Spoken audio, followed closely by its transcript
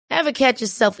Ever catch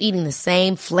yourself eating the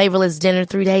same flavorless dinner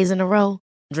 3 days in a row?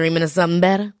 Dreaming of something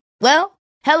better? Well,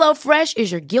 HelloFresh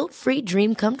is your guilt-free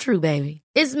dream come true, baby.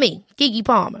 It's me, Keke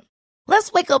Palmer.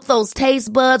 Let's wake up those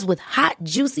taste buds with hot,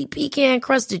 juicy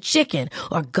pecan-crusted chicken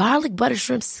or garlic butter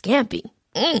shrimp scampi.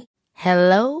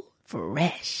 Hello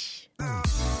Fresh.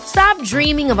 Stop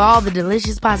dreaming of all the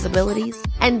delicious possibilities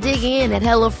and dig in at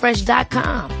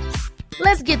HelloFresh.com.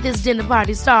 Let's get this dinner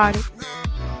party started.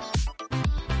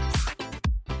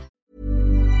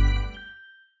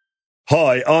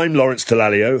 Hi, I'm Lawrence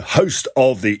Dallaglio, host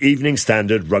of the Evening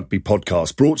Standard Rugby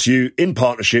Podcast, brought to you in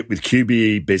partnership with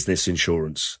QBE Business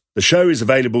Insurance. The show is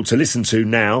available to listen to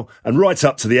now and right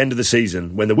up to the end of the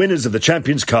season, when the winners of the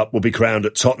Champions Cup will be crowned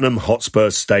at Tottenham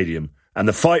Hotspur Stadium, and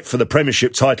the fight for the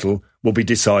Premiership title will be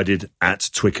decided at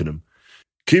Twickenham.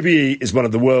 QBE is one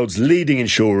of the world's leading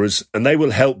insurers, and they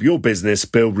will help your business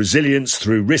build resilience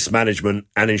through risk management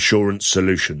and insurance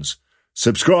solutions.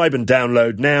 Subscribe and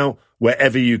download now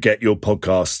wherever you get your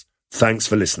podcasts. Thanks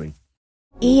for listening.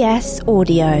 ES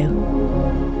Audio.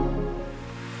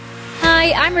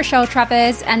 Hi, I'm Rochelle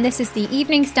Travers, and this is the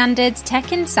Evening Standard's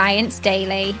Tech and Science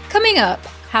Daily. Coming up,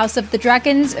 House of the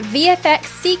Dragon's VFX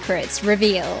secrets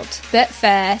revealed. But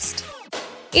first,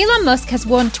 Elon Musk has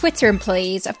warned Twitter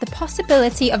employees of the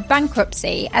possibility of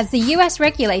bankruptcy as the US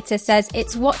regulator says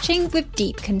it's watching with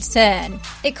deep concern.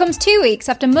 It comes 2 weeks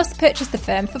after Musk purchased the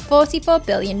firm for $44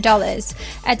 billion,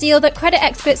 a deal that credit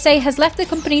experts say has left the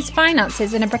company's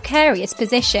finances in a precarious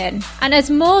position, and as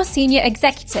more senior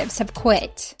executives have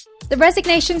quit. The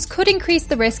resignations could increase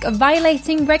the risk of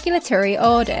violating regulatory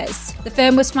orders. The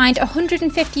firm was fined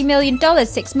 $150 million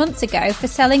 6 months ago for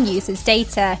selling users'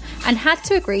 data and had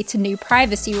to agree to new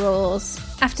privacy rules.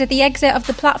 After the exit of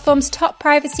the platform's top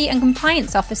privacy and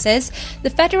compliance officers, the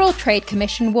Federal Trade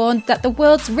Commission warned that the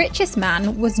world's richest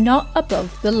man was not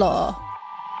above the law.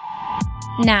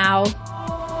 Now,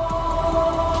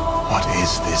 what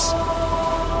is this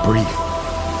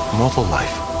brief mortal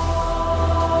life?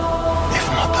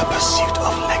 The pursuit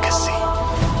of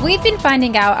legacy. We've been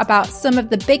finding out about some of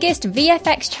the biggest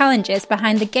VFX challenges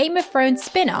behind the Game of Thrones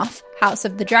spin-off, House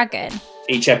of the Dragon.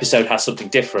 Each episode has something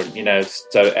different,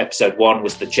 so episode 1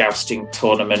 was the jousting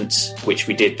tournament, which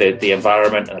we did the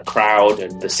environment and the crowd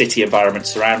and the city environment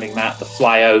surrounding that, the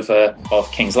flyover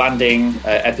of King's Landing.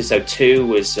 Episode 2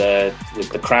 was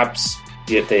the crabs.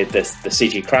 The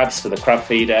CG crabs for the crab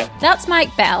feeder. That's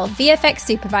Mike Bell, VFX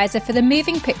supervisor for the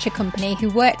moving picture company who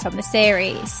worked on the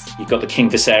series. You've got the King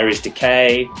Viserys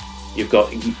decay. You've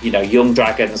got, young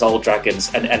dragons, old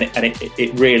dragons, and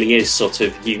it really is sort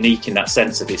of unique in that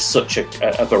sense of it's such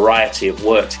a variety of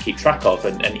work to keep track of,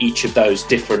 and each of those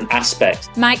different aspects.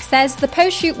 Mike says the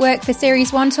post-shoot work for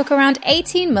Series 1 took around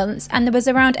 18 months, and there was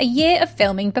around a year of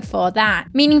filming before that,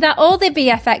 meaning that all the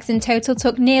VFX in total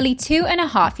took nearly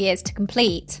 2.5 years to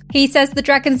complete. He says the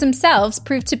dragons themselves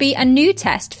proved to be a new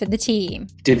test for the team.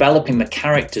 Developing the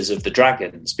characters of the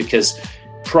dragons, because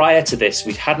prior to this,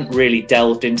 we hadn't really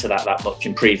delved into that much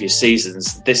in previous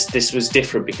seasons. This was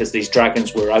different because these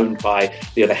dragons were owned by,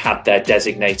 they had their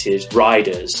designated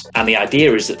riders. And the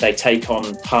idea is that they take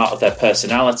on part of their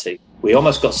personality. We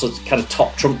almost got sort of kind of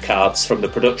top trump cards from the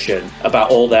production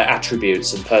about all their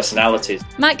attributes and personalities.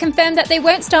 Mike confirmed that they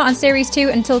won't start on Series 2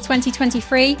 until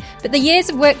 2023, but the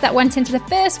years of work that went into the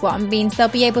first one means they'll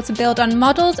be able to build on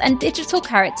models and digital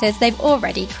characters they've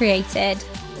already created.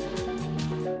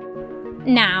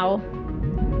 Now,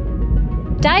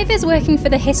 divers working for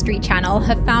the History Channel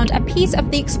have found a piece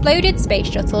of the exploded Space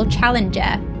Shuttle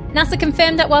Challenger. NASA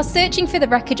confirmed that while searching for the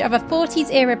wreckage of a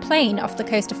 40s-era plane off the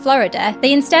coast of Florida,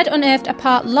 they instead unearthed a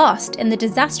part lost in the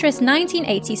disastrous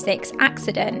 1986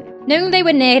 accident. Knowing they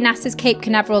were near NASA's Cape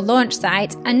Canaveral launch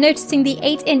site and noticing the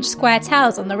 8-inch square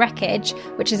tiles on the wreckage,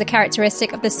 which is a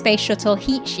characteristic of the Space Shuttle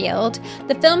heat shield,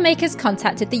 the filmmakers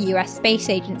contacted the US Space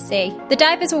Agency. The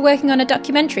divers were working on a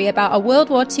documentary about a World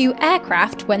War II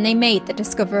aircraft when they made the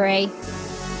discovery.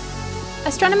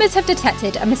 Astronomers have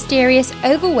detected a mysterious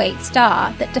overweight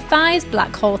star that defies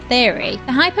black hole theory.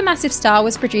 The hypermassive star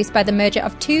was produced by the merger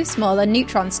of two smaller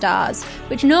neutron stars,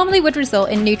 which normally would result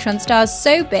in neutron stars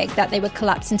so big that they would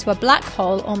collapse into a black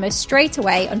hole almost straight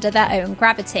away under their own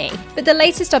gravity. But the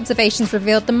latest observations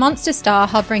revealed the monster star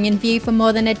hovering in view for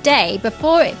more than a day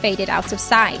before it faded out of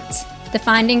sight. The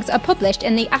findings are published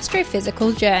in the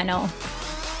Astrophysical Journal.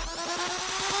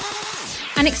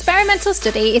 An experimental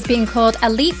study is being called a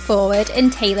leap forward in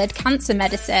tailored cancer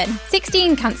medicine.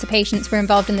 16 cancer patients were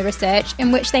involved in the research,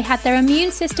 in which they had their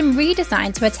immune system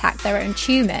redesigned to attack their own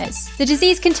tumours. The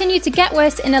disease continued to get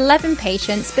worse in 11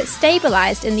 patients, but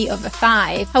stabilised in the other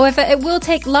 5. However, it will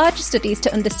take larger studies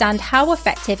to understand how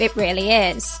effective it really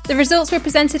is. The results were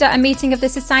presented at a meeting of the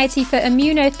Society for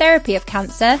Immunotherapy of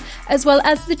Cancer, as well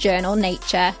as the journal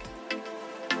Nature.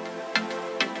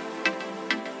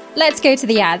 Let's go to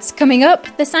the ads. Coming up,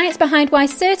 the science behind why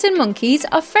certain monkeys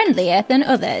are friendlier than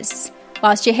others.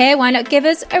 Whilst you're here, why not give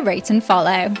us a rate and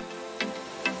follow?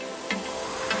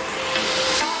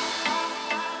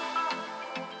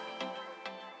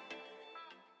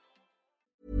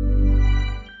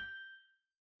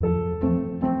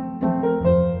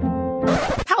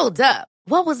 Hold up.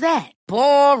 What was that?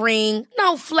 Boring.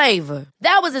 No flavor.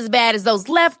 That was as bad as those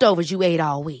leftovers you ate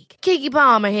all week. Keke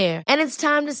Palmer here, and it's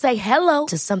time to say hello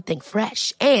to something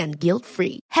fresh and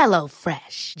guilt-free. Hello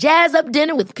Fresh. Jazz up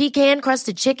dinner with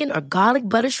pecan-crusted chicken or garlic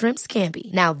butter shrimp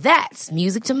scampi. Now that's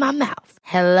music to my mouth.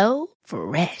 Hello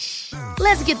Fresh.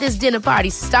 Let's get this dinner party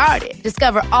started.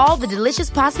 Discover all the delicious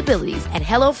possibilities at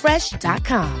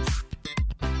HelloFresh.com.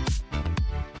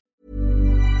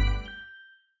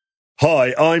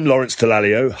 Hi, I'm Lawrence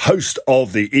Dallaglio, host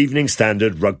of the Evening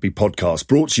Standard Rugby Podcast,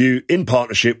 brought to you in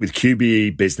partnership with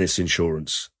QBE Business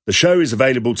Insurance. The show is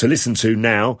available to listen to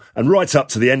now and right up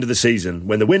to the end of the season,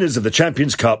 when the winners of the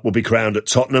Champions Cup will be crowned at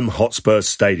Tottenham Hotspur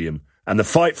Stadium, and the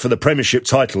fight for the Premiership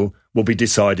title will be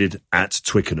decided at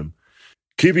Twickenham.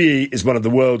 QBE is one of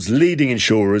the world's leading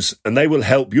insurers, and they will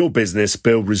help your business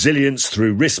build resilience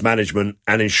through risk management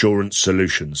and insurance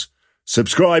solutions.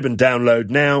 Subscribe and download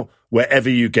now wherever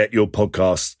you get your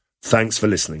podcasts. Thanks for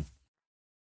listening.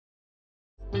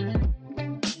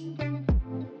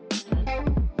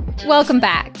 Welcome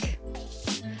back.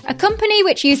 A company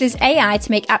which uses AI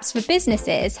to make apps for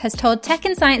businesses has told Tech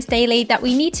and Science Daily that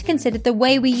we need to consider the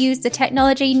way we use the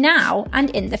technology now and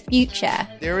in the future.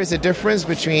 There is a difference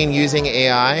between using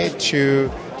AI to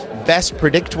best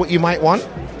predict what you might want,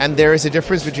 and there is a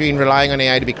difference between relying on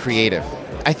AI to be creative.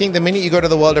 I think the minute you go to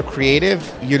the world of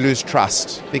creative, you lose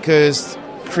trust, because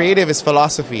creative is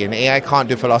philosophy and AI can't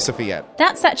do philosophy yet.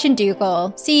 That's Sachin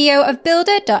Duggal, CEO of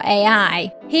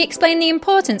Builder.ai. He explained the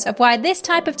importance of why this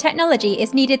type of technology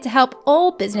is needed to help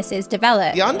all businesses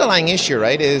develop. The underlying issue,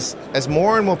 right, is as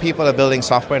more and more people are building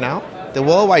software now, the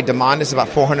worldwide demand is about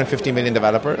 450 million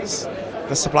developers.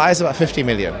 The supply is about 50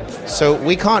 million. So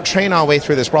we can't train our way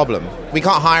through this problem. We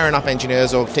can't hire enough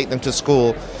engineers or take them to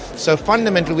school. So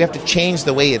fundamentally, we have to change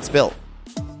the way it's built.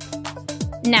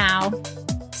 Now,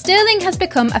 Stirling has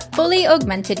become a fully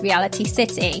augmented reality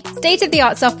city.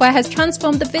 State-of-the-art software has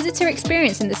transformed the visitor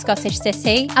experience in the Scottish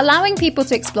city, allowing people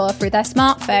to explore through their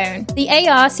smartphone. The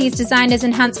AR sees designers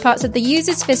enhance parts of the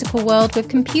user's physical world with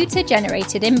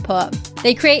computer-generated input.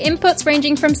 They create inputs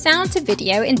ranging from sound to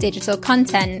video in digital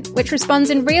content, which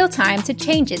responds in real time to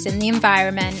changes in the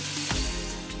environment.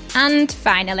 And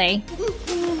finally,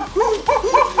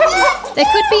 there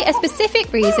could be a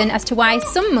specific reason as to why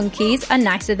some monkeys are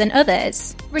nicer than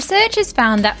others. Researchers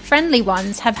found that friendly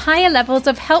ones have higher levels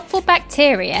of helpful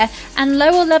bacteria and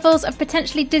lower levels of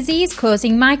potentially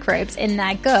disease-causing microbes in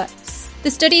their guts.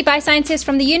 The study by scientists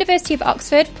from the University of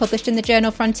Oxford, published in the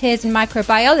journal Frontiers in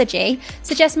Microbiology,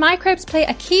 suggests microbes play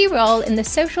a key role in the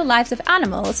social lives of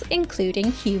animals,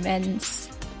 including humans.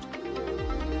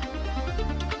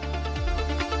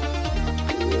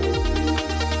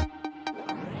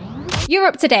 You're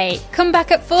up to date. Come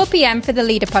back at 4 p.m. for the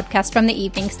Leader podcast from the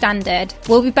Evening Standard.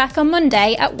 We'll be back on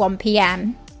Monday at 1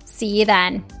 p.m. See you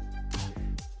then.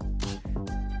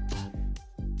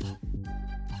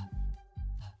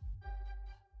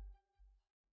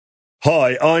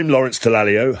 Hi, I'm Lawrence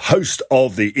Dallaglio, host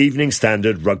of the Evening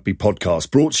Standard Rugby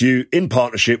Podcast, brought to you in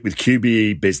partnership with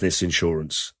QBE Business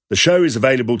Insurance. The show is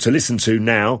available to listen to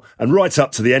now and right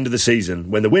up to the end of the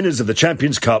season, when the winners of the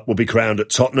Champions Cup will be crowned at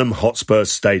Tottenham Hotspur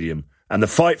Stadium, and the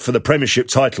fight for the Premiership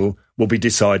title will be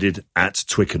decided at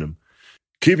Twickenham.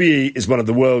 QBE is one of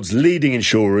the world's leading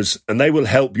insurers, and they will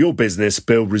help your business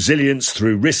build resilience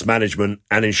through risk management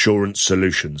and insurance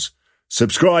solutions.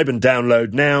 Subscribe and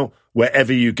download now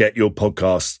wherever you get your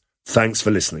podcasts. Thanks for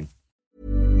listening.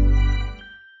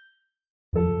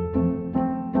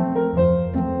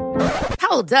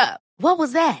 Hold up. What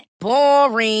was that?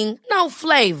 Boring. No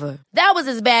flavor. That was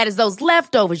as bad as those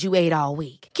leftovers you ate all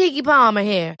week. Keke Palmer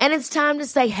here, and it's time to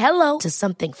say hello to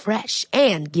something fresh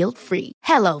and guilt-free.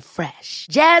 Hello Fresh.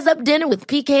 Jazz up dinner with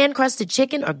pecan-crusted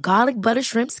chicken or garlic butter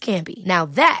shrimp scampi. Now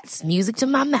that's music to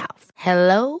my mouth.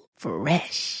 Hello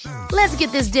Fresh. Let's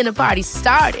get this dinner party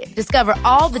started. Discover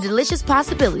all the delicious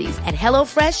possibilities at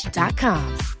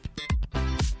HelloFresh.com.